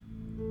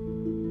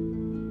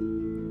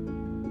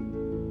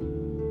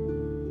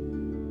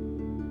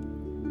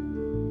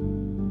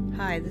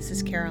Hi, this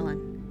is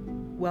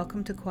Carolyn.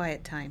 Welcome to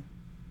Quiet Time.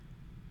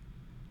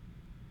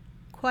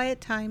 Quiet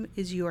Time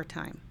is your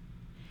time,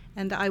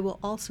 and I will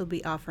also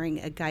be offering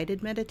a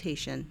guided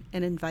meditation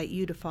and invite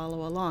you to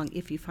follow along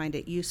if you find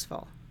it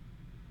useful.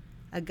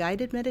 A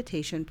guided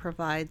meditation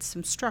provides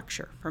some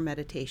structure for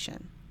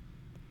meditation.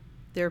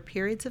 There are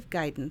periods of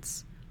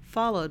guidance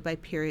followed by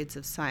periods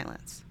of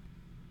silence.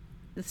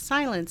 The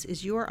silence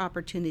is your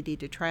opportunity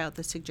to try out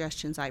the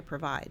suggestions I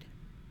provide.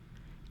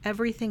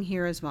 Everything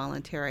here is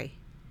voluntary,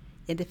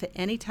 and if at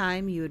any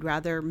time you would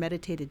rather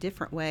meditate a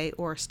different way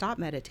or stop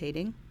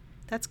meditating,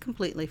 that's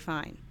completely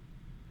fine.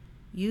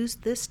 Use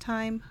this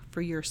time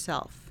for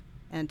yourself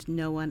and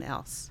no one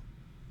else.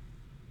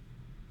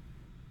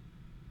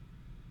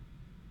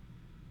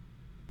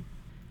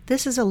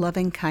 This is a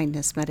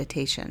loving-kindness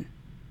meditation.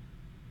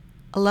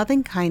 A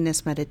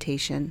loving-kindness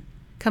meditation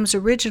comes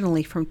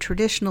originally from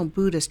traditional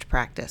Buddhist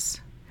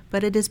practice,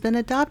 but it has been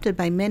adopted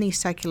by many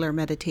secular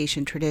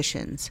meditation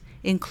traditions,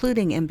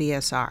 including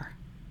MBSR.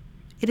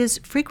 It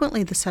is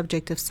frequently the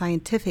subject of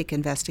scientific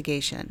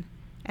investigation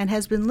and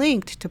has been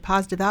linked to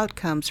positive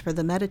outcomes for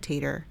the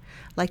meditator,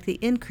 like the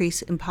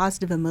increase in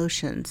positive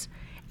emotions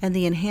and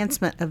the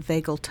enhancement of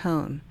vagal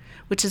tone,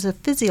 which is a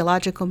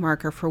physiological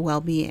marker for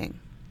well-being.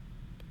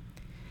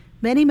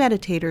 Many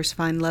meditators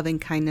find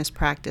loving-kindness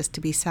practice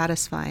to be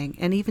satisfying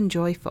and even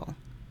joyful,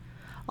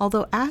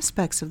 although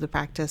aspects of the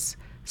practice,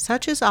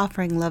 such as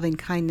offering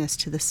loving-kindness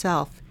to the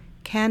self,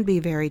 can be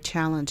very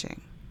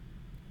challenging.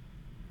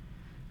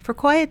 For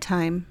Quiet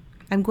Time,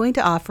 I'm going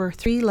to offer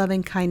 3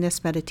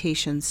 loving-kindness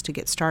meditations to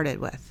get started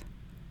with.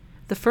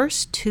 The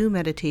first 2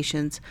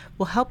 meditations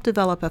will help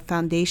develop a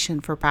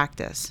foundation for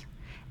practice,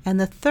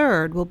 and the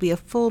third will be a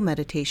full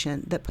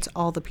meditation that puts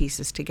all the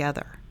pieces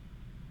together.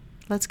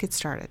 Let's get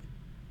started.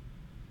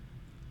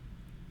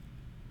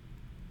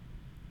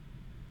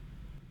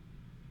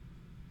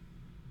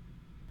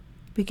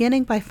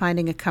 Beginning by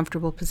finding a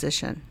comfortable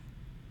position,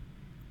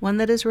 one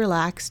that is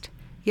relaxed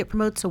yet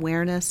promotes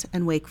awareness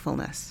and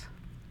wakefulness.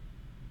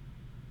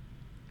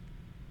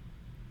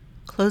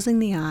 Closing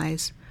the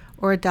eyes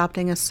or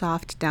adopting a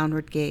soft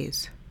downward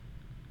gaze.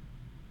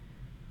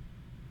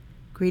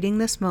 Greeting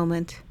this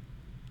moment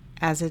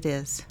as it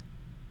is.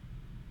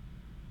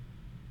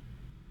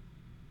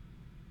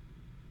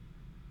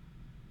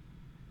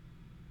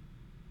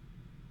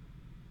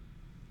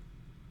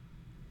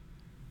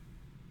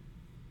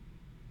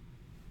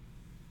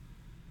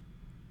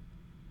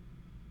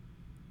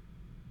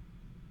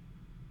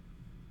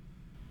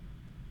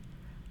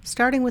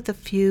 Starting with a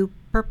few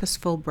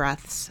purposeful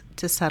breaths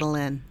to settle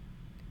in.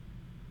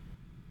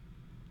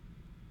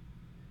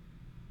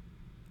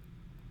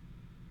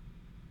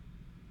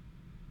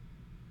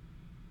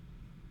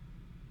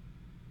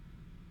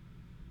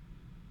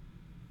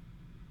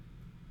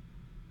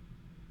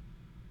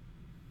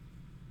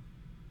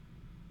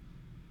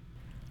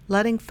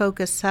 Letting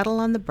focus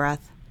settle on the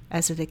breath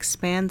as it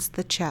expands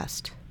the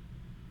chest.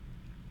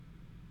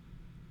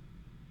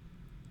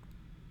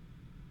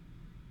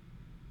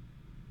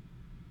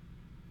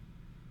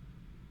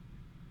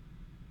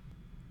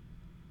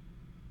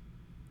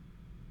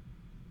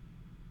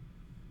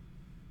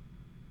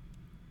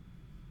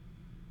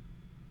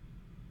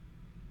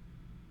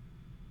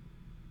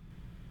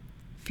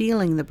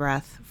 Feeling the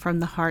breath from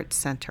the heart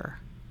center.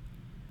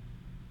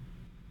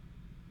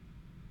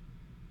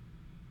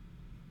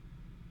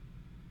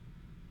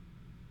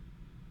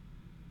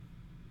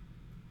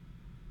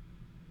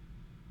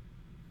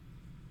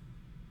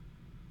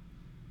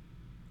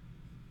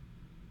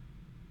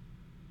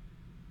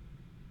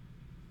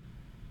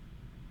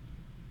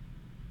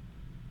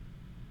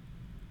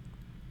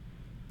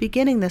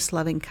 Beginning this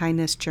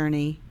loving-kindness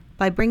journey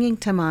by bringing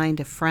to mind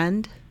a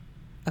friend,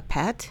 a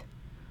pet,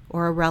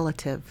 or a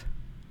relative.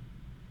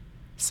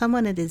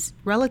 Someone it is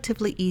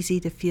relatively easy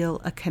to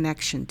feel a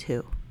connection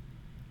to.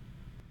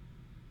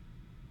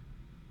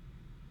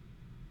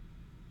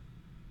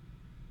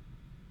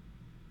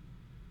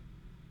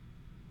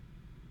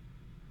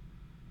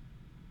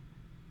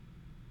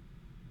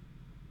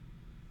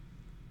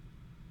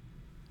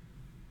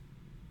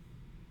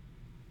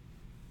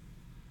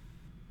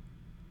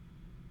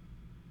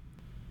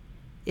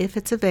 If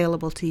it's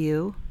available to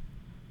you,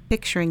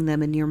 picturing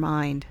them in your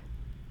mind,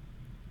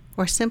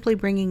 or simply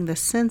bringing the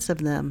sense of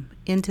them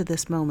into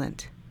this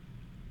moment,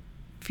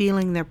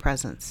 feeling their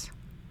presence.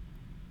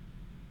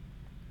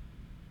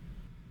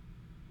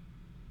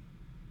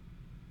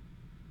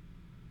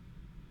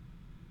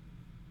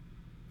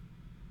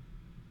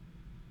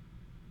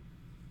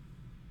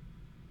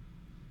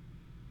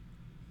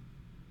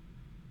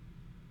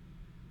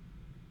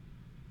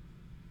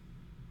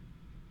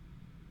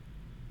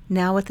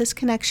 Now, with this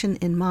connection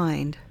in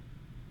mind,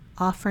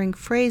 offering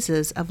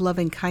phrases of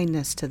loving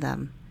kindness to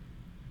them,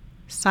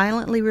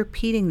 silently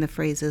repeating the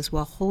phrases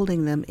while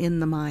holding them in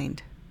the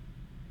mind.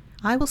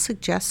 I will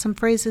suggest some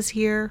phrases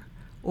here,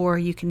 or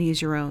you can use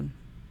your own.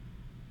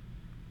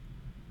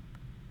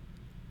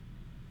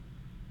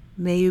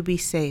 May you be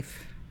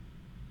safe.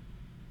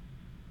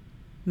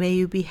 May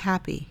you be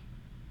happy.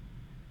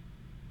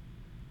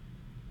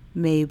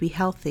 May you be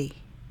healthy.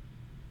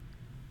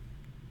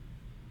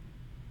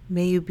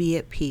 May you be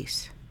at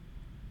peace.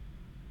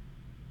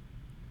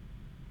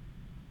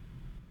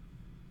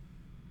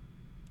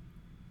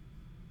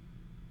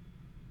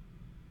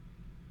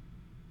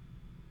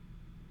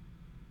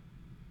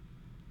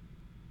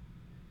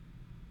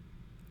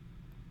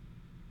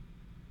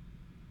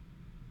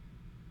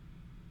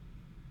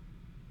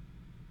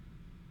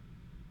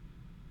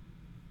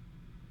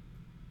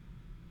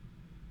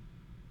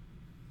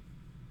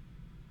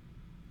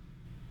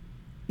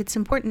 It's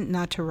important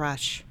not to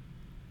rush,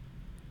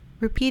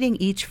 repeating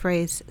each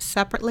phrase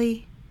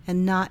separately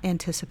and not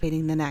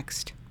anticipating the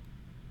next.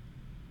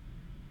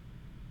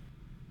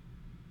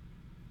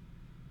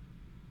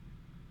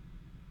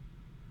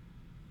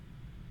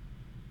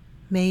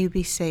 May you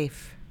be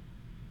safe.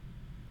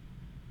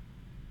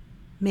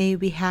 May you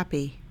be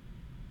happy.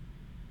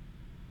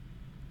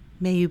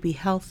 May you be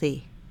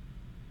healthy.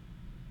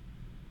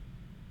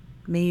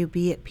 May you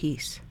be at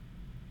peace.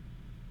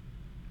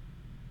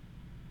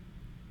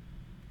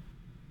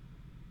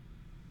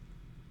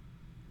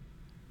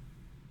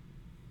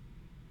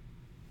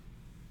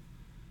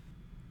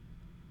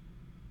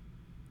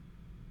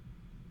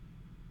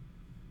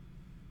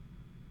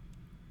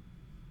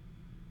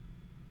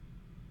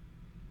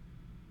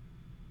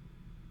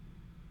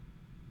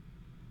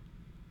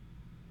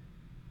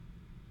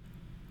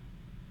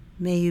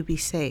 May you be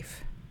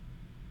safe.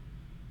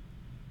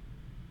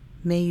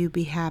 May you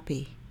be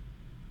happy.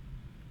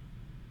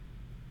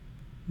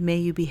 May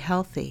you be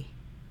healthy.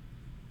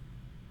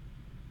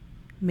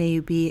 May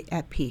you be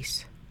at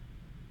peace.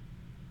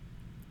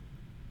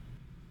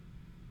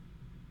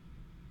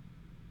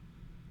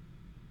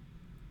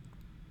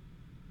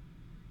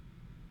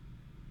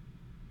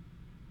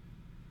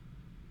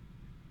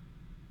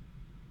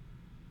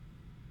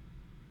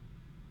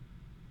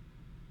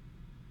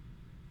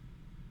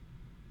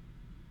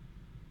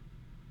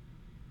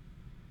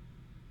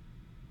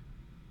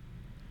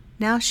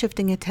 Now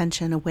shifting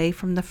attention away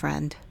from the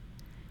friend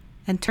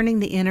and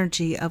turning the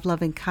energy of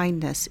loving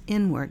kindness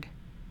inward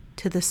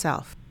to the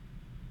self,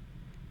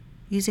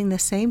 using the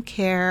same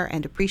care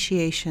and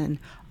appreciation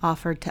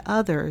offered to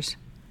others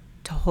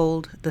to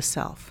hold the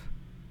self.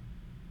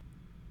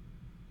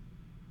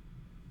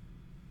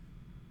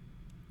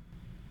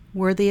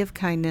 Worthy of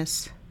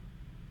kindness,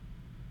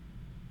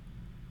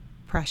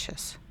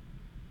 precious.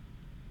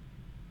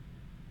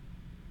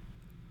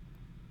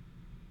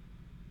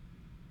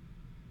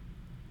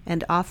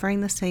 And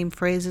offering the same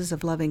phrases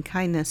of loving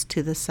kindness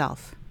to the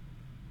self.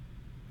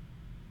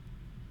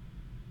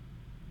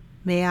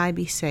 May I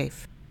be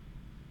safe.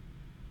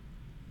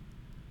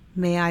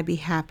 May I be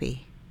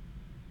happy.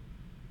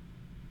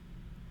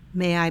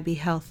 May I be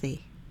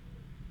healthy.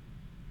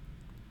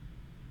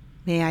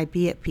 May I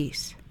be at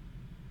peace.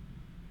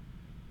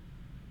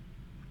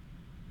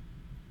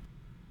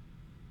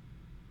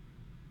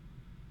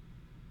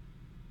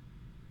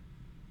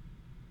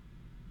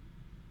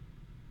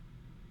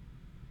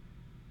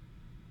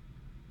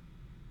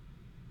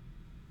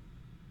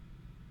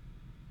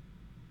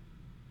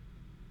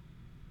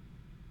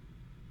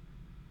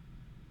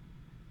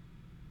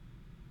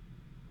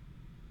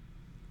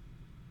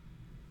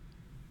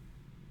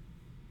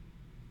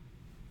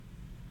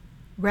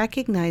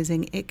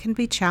 Recognizing it can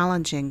be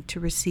challenging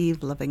to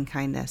receive loving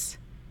kindness,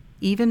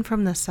 even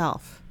from the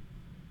self.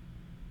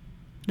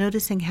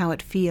 Noticing how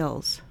it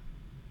feels.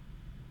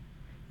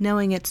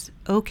 Knowing it's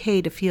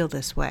okay to feel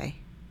this way.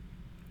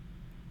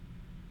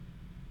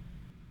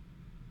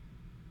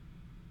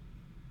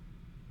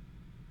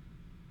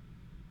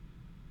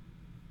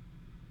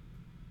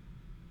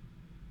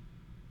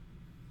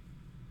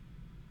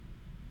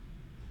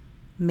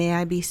 May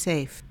I be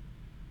safe.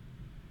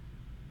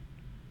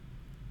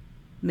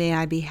 May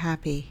I be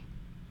happy.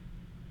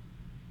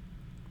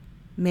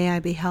 May I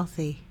be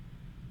healthy.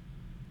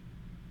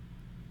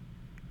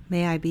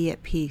 May I be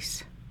at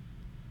peace.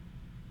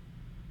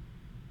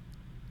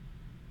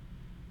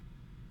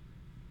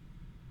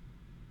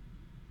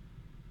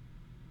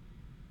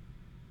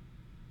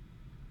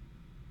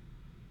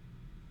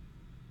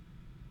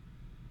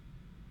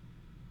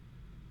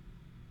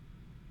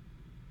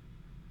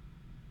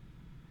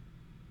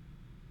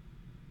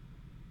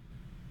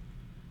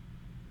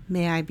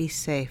 May I be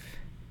safe.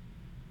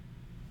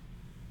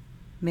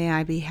 May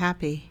I be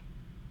happy.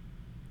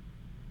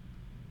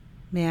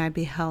 May I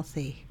be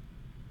healthy.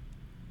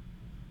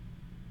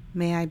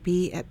 May I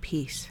be at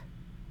peace.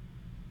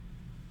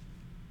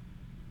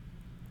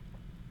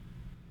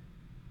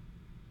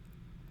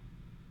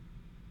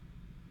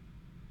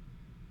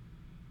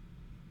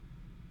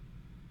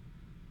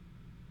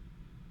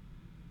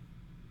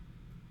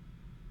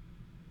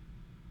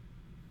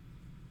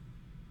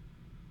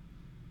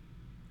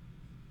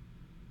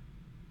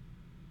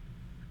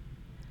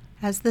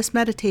 As this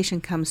meditation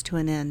comes to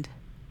an end,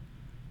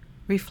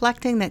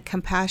 reflecting that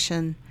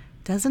compassion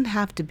doesn't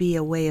have to be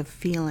a way of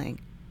feeling.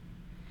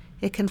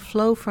 It can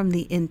flow from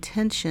the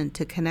intention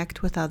to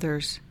connect with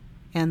others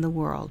and the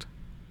world.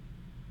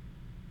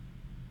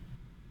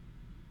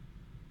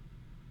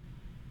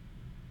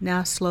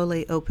 Now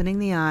slowly opening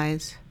the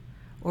eyes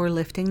or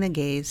lifting the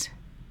gaze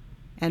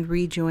and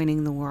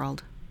rejoining the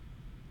world.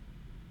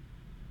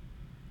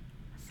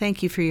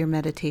 Thank you for your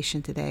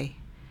meditation today,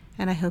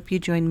 and I hope you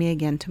join me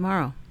again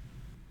tomorrow.